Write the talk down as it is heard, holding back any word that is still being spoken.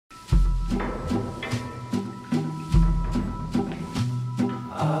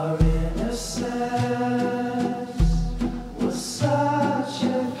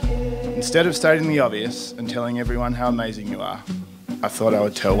Instead of stating the obvious and telling everyone how amazing you are, I thought I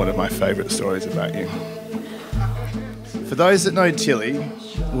would tell one of my favourite stories about you. For those that know Tilly,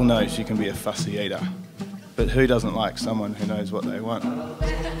 will know she can be a fussy eater. But who doesn't like someone who knows what they want?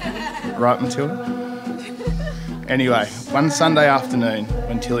 Right, Matilda? Anyway, one Sunday afternoon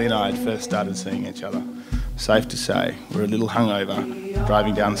when Tilly and I had first started seeing each other, safe to say, we're a little hungover,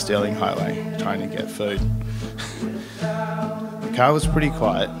 driving down Stirling Highway, trying to get food. The car was pretty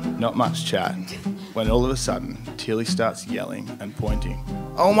quiet, not much chat, when all of a sudden, Tilly starts yelling and pointing.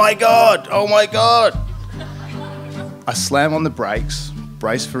 "Oh my God! Oh my God!" I slam on the brakes,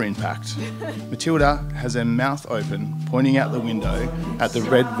 brace for impact. Matilda has her mouth open, pointing out the window at the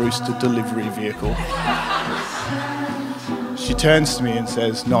red rooster delivery vehicle. She turns to me and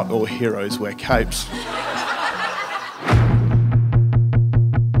says, "Not all heroes wear capes."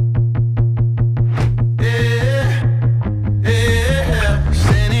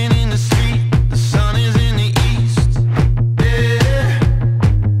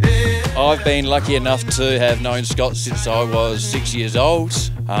 I've been lucky enough to have known Scott since I was 6 years old.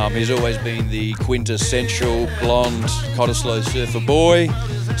 He's always been the quintessential blonde Cottesloe surfer boy,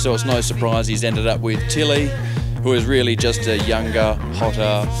 so it's no surprise he's ended up with Tilly, who is really just a younger,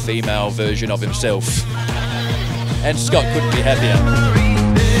 hotter female version of himself. And Scott couldn't be happier.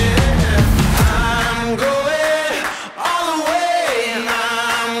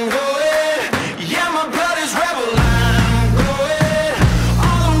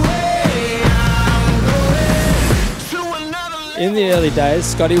 In the early days,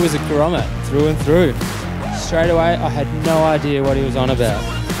 Scotty was a grommet through and through. Straight away, I had no idea what he was on about.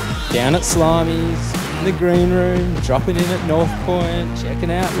 Down at Slimey's, in the green room, dropping in at North Point, checking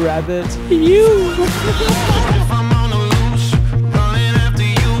out rabbits.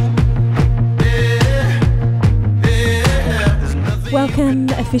 Welcome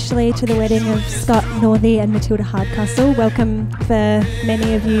officially to the wedding of Scott Northey and Matilda Hardcastle. Welcome for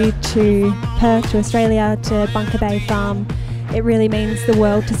many of you to Perth, to Australia, to Bunker Bay Farm. It really means the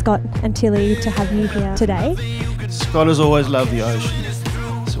world to Scott and Tilly to have you here today. Scott has always loved the ocean,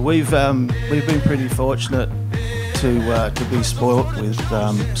 so we've been pretty fortunate to be spoilt with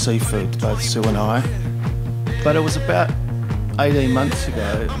seafood, both Sue and I. But it was about 18 months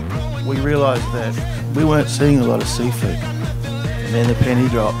ago we realised that we weren't seeing a lot of seafood, and then the penny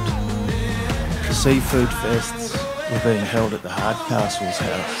dropped. The seafood fests were being held at the Hardcastle's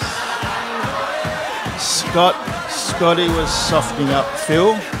house. Scotty was softening up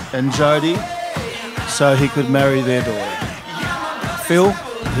Phil and Jodie so he could marry their daughter. Phil,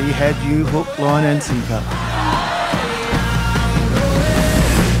 he had you hook, line and sinker.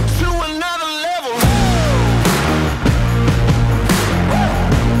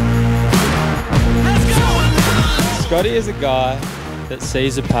 Scotty is a guy that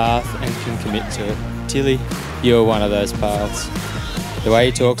sees a path and can commit to it. Tilly, you're one of those paths. The way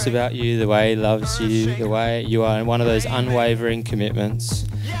he talks about you, the way he loves you, the way you are one of those unwavering commitments.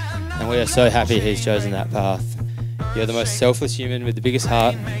 And we are so happy he's chosen that path. You're the most selfless human with the biggest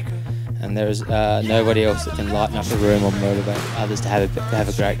heart, and there is nobody else that can lighten up a room or motivate others to have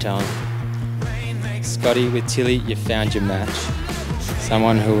a great time. Scotty, with Tilly, you found your match.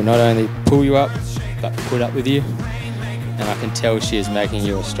 Someone who will not only pull you up, but put up with you. And I can tell she is making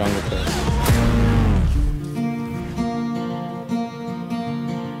you a stronger person.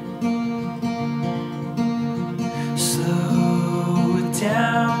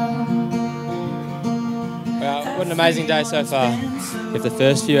 Well, what an amazing day so far. If the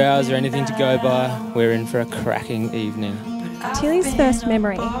first few hours are anything to go by, we're in for a cracking evening. Tilly's first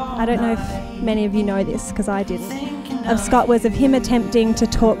memory, I don't know if many of you know this because I didn't, of Scott was of him attempting to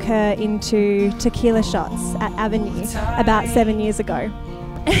talk her into tequila shots at Avenue about 7 years ago.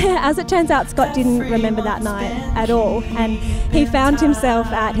 As it turns out, Scott didn't remember that night at all, and he found himself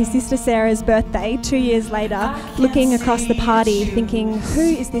at his sister Sarah's birthday 2 years later, looking across the party thinking, who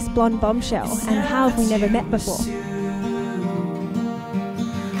is this blonde bombshell and how have we never met before?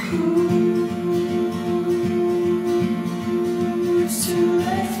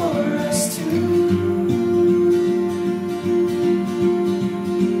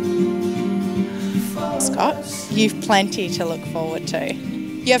 Scott, you've plenty to look forward to.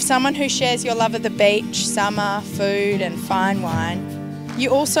 You have someone who shares your love of the beach, summer, food and fine wine. You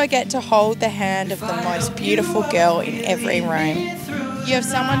also get to hold the hand of the most beautiful girl in every room. You have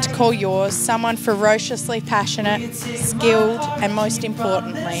someone to call yours, someone ferociously passionate, skilled and most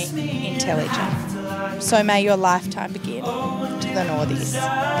importantly, intelligent. So may your lifetime begin today. the Northies.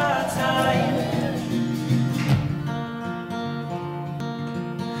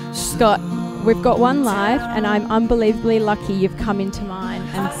 Scott, we've got one life and I'm unbelievably lucky you've come into mine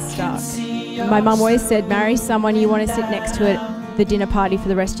and stuck. My mum always said, marry someone you want to sit next to at the dinner party for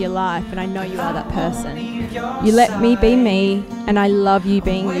the rest of your life, and I know you are that person. You let me be me, and I love you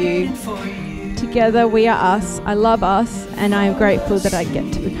being you. Together we are us. I love us, and I am grateful that I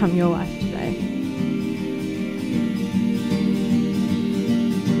get to become your wife today.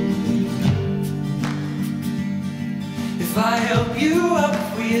 If I help you up,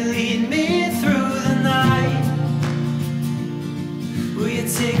 will you lead me through the night? Will you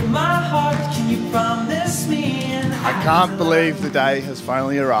take my heart? Can you promise me? I can't believe the day has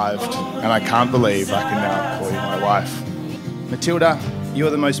finally arrived, and I can't believe I can now call you my wife. Matilda, you are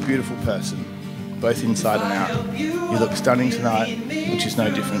the most beautiful person, both inside and out. You look stunning tonight, which is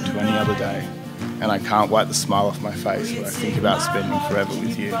no different to any other day, and I can't wipe the smile off my face when I think about spending forever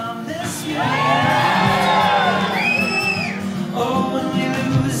with you. Oh, when we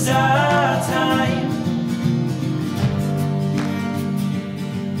lose our time.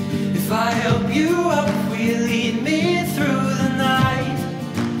 If I help you up, will you lead me through the night?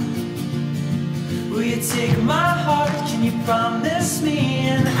 Will you take my heart? Can you promise me?